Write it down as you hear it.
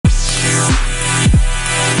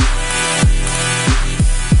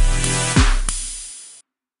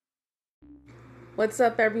What's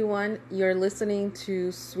up, everyone? You're listening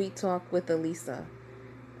to Sweet Talk with Elisa.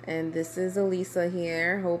 And this is Elisa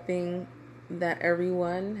here, hoping that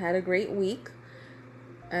everyone had a great week,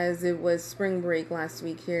 as it was spring break last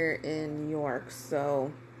week here in New York.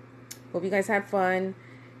 So, hope you guys had fun.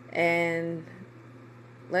 And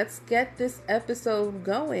let's get this episode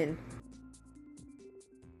going.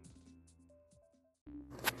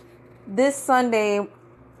 This Sunday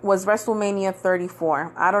was WrestleMania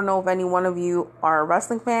 34. I don't know if any one of you are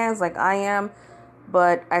wrestling fans like I am,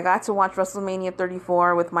 but I got to watch WrestleMania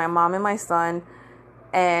 34 with my mom and my son,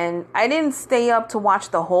 and I didn't stay up to watch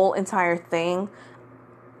the whole entire thing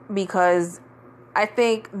because I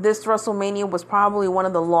think this WrestleMania was probably one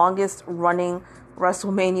of the longest running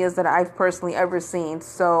WrestleManias that I've personally ever seen.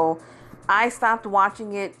 So I stopped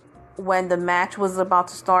watching it when the match was about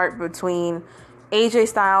to start between AJ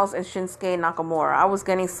Styles and Shinsuke Nakamura. I was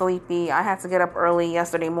getting sleepy. I had to get up early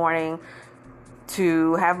yesterday morning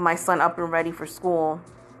to have my son up and ready for school.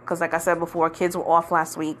 Because like I said before, kids were off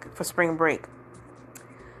last week for spring break.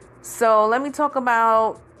 So let me talk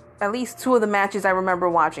about at least two of the matches I remember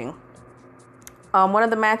watching. One of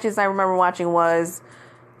the matches I remember watching was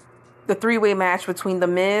the three-way match between The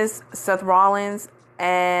Miz, Seth Rollins,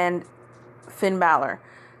 and Finn Balor.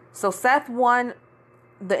 So Seth won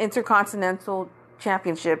the Intercontinental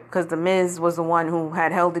Championship because The Miz was the one who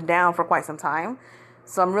had held it down for quite some time.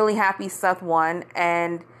 So I'm really happy Seth won.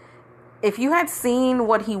 And if you had seen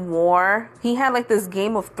what he wore, he had like this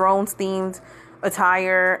Game of Thrones themed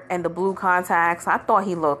attire and the blue contacts. I thought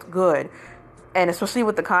he looked good, and especially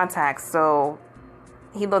with the contacts. So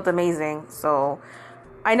he looked amazing. So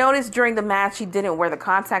I noticed during the match he didn't wear the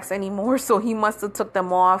contacts anymore, so he must have took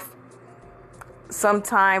them off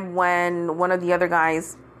sometime when one of the other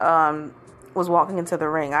guys was walking into the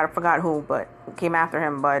ring. I forgot who, but came after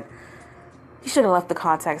him. But he should have left the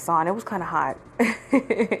contacts on. It was kind of hot.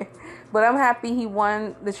 But I'm happy he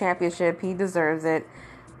won the championship. He deserves it.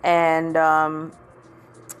 And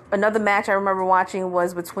another match I remember watching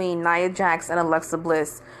was between Nia Jax and Alexa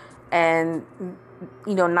Bliss. And,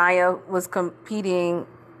 you know, Nia was competing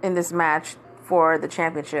in this match for the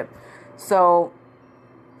championship. So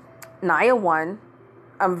Nia won.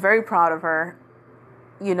 I'm very proud of her.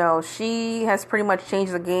 You know, she has pretty much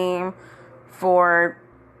changed the game for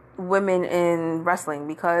women in wrestling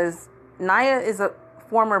because Nia is a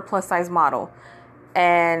former plus size model.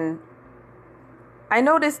 And I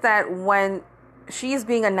noticed that when she is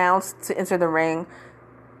being announced to enter the ring,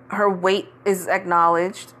 her weight is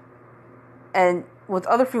acknowledged. And with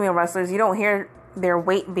other female wrestlers, you don't hear their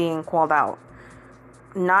weight being called out.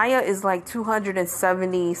 Nia is like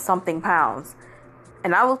 270 something pounds.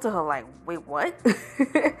 And I looked at her like, wait, what?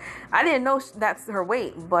 I didn't know that's her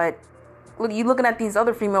weight. But you looking at these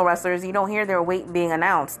other female wrestlers, you don't hear their weight being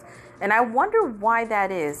announced. And I wonder why that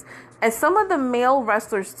is. And some of the male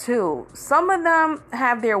wrestlers too, some of them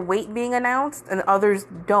have their weight being announced and others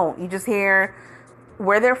don't. You just hear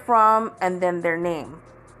where they're from and then their name.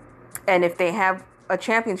 And if they have a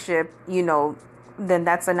championship, you know, then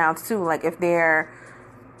that's announced too. Like if they're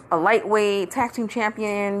a lightweight tag team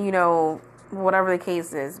champion, you know, whatever the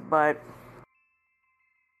case is. But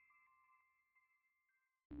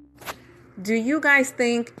do you guys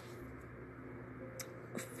think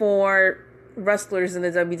for wrestlers in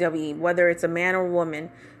the WWE, whether it's a man or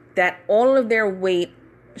woman, that all of their weight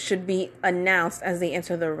should be announced as they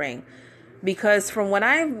enter the ring? Because from what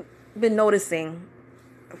I've been noticing,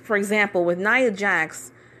 for example, with Nia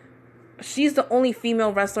Jax, she's the only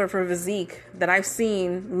female wrestler for physique that I've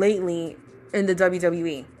seen lately in the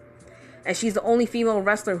WWE. And she's the only female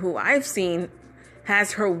wrestler who I've seen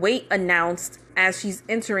has her weight announced as she's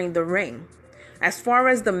entering the ring. As far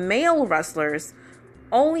as the male wrestlers,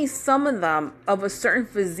 only some of them of a certain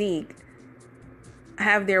physique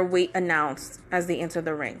have their weight announced as they enter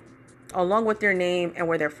the ring, along with their name and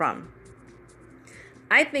where they're from.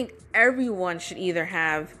 I think everyone should either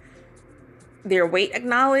have their weight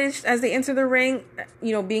acknowledged as they enter the ring,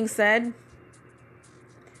 you know, being said,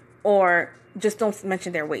 or just don't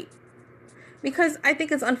mention their weight. Because I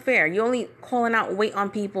think it's unfair. You're only calling out weight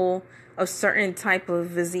on people of certain type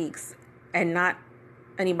of physiques and not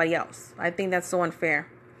anybody else. I think that's so unfair.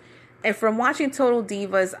 And from watching Total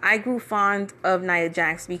Divas, I grew fond of Nia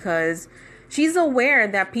Jax because she's aware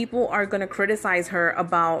that people are going to criticize her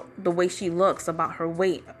about the way she looks, about her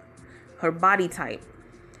weight, her body type.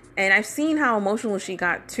 And I've seen how emotional she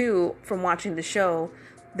got too from watching the show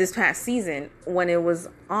this past season when it was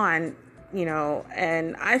on, you know,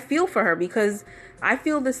 and I feel for her because I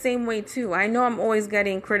feel the same way too. I know I'm always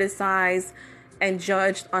getting criticized and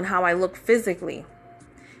judged on how I look physically.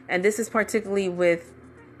 And this is particularly with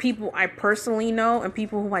people I personally know and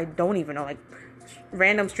people who I don't even know, like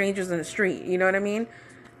random strangers in the street. You know what I mean?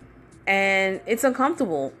 And it's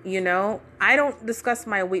uncomfortable, you know? I don't discuss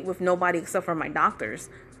my weight with nobody except for my doctors.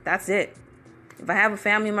 That's it. If I have a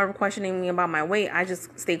family member questioning me about my weight, I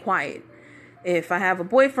just stay quiet. If I have a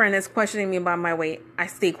boyfriend that's questioning me about my weight, I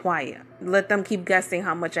stay quiet. Let them keep guessing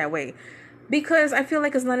how much I weigh. Because I feel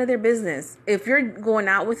like it's none of their business. If you're going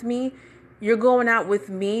out with me, you're going out with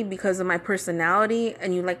me because of my personality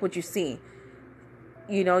and you like what you see.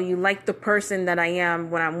 You know, you like the person that I am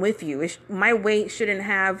when I'm with you. My weight shouldn't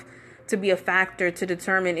have to be a factor to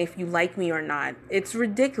determine if you like me or not. It's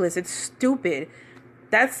ridiculous. It's stupid.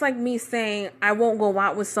 That's like me saying I won't go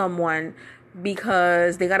out with someone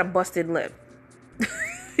because they got a busted lip.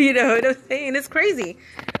 You know what I'm saying? It's crazy.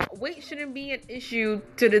 Weight shouldn't be an issue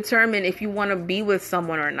to determine if you want to be with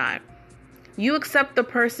someone or not. You accept the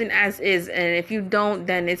person as is, and if you don't,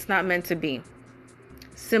 then it's not meant to be.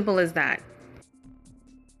 Simple as that.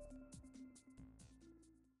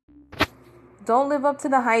 Don't live up to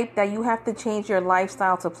the hype that you have to change your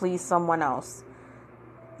lifestyle to please someone else.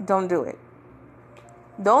 Don't do it.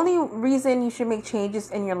 The only reason you should make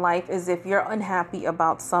changes in your life is if you're unhappy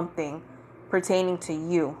about something pertaining to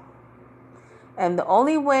you. And the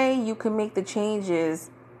only way you can make the changes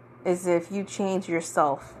is if you change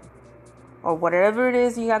yourself or whatever it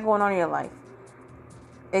is you got going on in your life.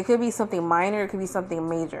 It could be something minor, it could be something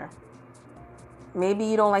major. Maybe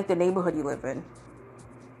you don't like the neighborhood you live in.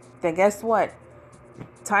 Then guess what?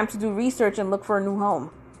 Time to do research and look for a new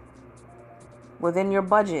home within your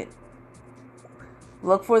budget.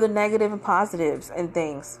 Look for the negative and positives and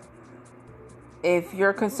things. If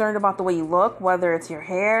you're concerned about the way you look, whether it's your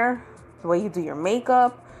hair, the way you do your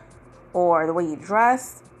makeup, or the way you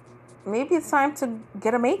dress, maybe it's time to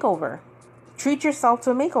get a makeover. Treat yourself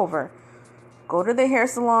to a makeover. Go to the hair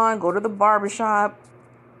salon, go to the barbershop,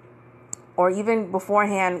 or even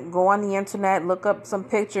beforehand, go on the internet, look up some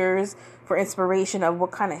pictures for inspiration of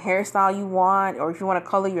what kind of hairstyle you want, or if you want to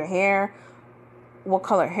color your hair, what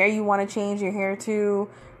color hair you want to change your hair to,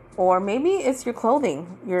 or maybe it's your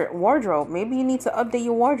clothing, your wardrobe. Maybe you need to update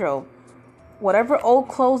your wardrobe. Whatever old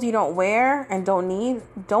clothes you don't wear and don't need,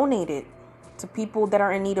 donate it to people that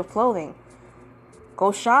are in need of clothing.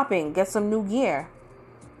 Go shopping, get some new gear.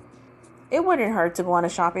 It wouldn't hurt to go on a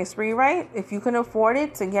shopping spree, right? If you can afford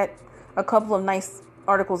it to get a couple of nice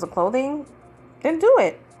articles of clothing, then do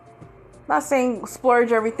it. Not saying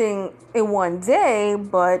splurge everything in one day,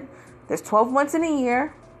 but there's 12 months in a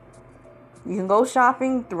year. You can go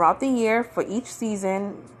shopping throughout the year for each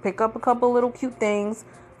season. Pick up a couple little cute things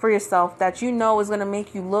for yourself that you know is going to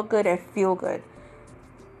make you look good and feel good.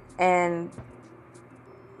 And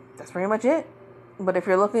that's pretty much it. But if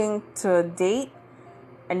you're looking to date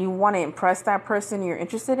and you want to impress that person you're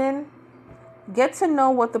interested in, get to know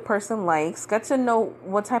what the person likes. Get to know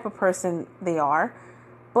what type of person they are.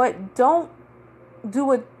 But don't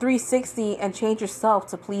do a 360 and change yourself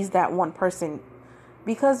to please that one person.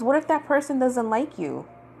 Because what if that person doesn't like you?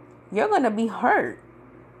 You're going to be hurt.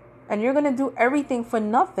 And you're going to do everything for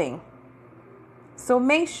nothing. So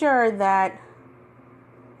make sure that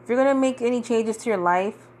if you're going to make any changes to your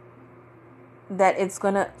life, that it's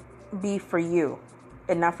going to be for you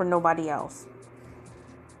and not for nobody else.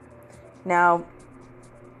 Now,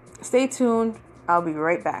 stay tuned. I'll be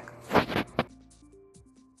right back.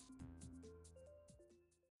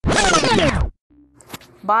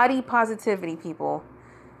 Body positivity, people.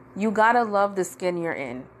 You gotta love the skin you're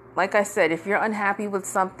in. Like I said, if you're unhappy with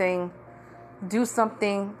something, do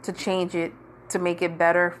something to change it, to make it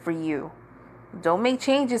better for you. Don't make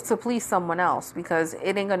changes to please someone else, because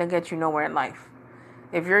it ain't gonna get you nowhere in life.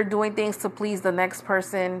 If you're doing things to please the next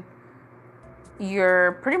person,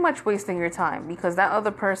 you're pretty much wasting your time, because that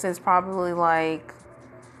other person is probably like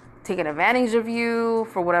taking advantage of you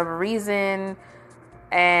for whatever reason,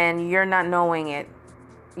 and you're not knowing it.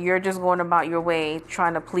 You're just going about your way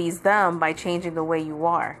trying to please them by changing the way you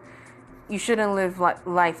are. You shouldn't live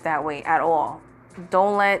life that way at all.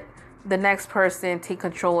 Don't let the next person take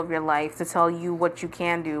control of your life to tell you what you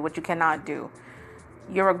can do, what you cannot do.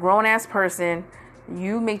 You're a grown-ass person.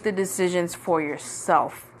 You make the decisions for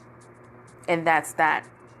yourself. And that's that.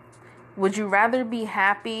 Would you rather be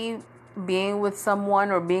happy being with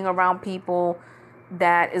someone or being around people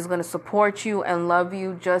that is going to support you and love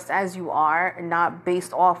you just as you are, and not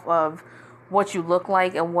based off of what you look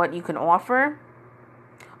like and what you can offer?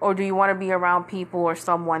 Or do you want to be around people or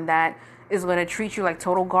someone that is going to treat you like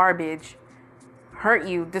total garbage, hurt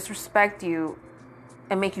you, disrespect you,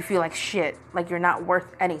 and make you feel like shit, like you're not worth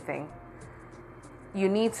anything? You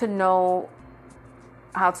need to know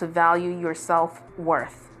how to value your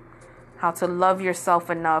self-worth, how to love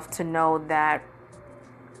yourself enough to know that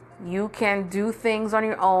you can do things on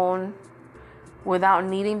your own without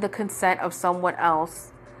needing the consent of someone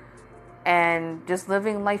else, and just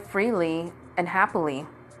living life freely and happily,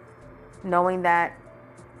 knowing that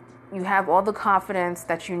you have all the confidence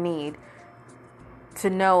that you need to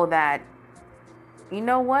know that, you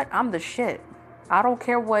know what, I'm the shit. I don't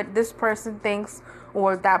care what this person thinks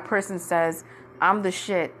or that person says. I'm the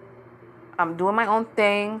shit. I'm doing my own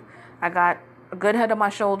thing. I got a good head on my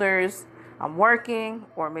shoulders. I'm working,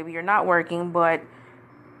 or maybe you're not working, but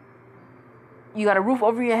you got a roof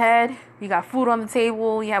over your head. You got food on the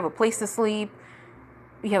table. You have a place to sleep.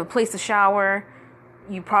 You have a place to shower.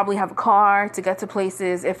 You probably have a car to get to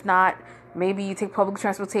places. If not, maybe you take public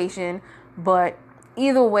transportation. But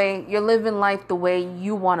either way, you're living life the way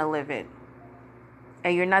you want to live it.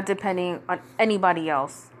 And you're not depending on anybody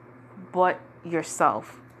else but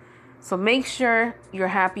yourself. So make sure you're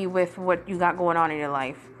happy with what you got going on in your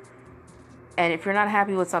life. And if you're not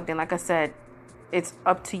happy with something, like I said, it's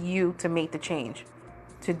up to you to make the change,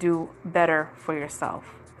 to do better for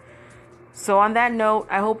yourself. So on that note,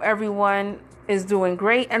 I hope everyone is doing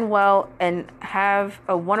great and well, and have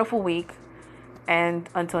a wonderful week. And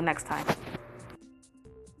until next time.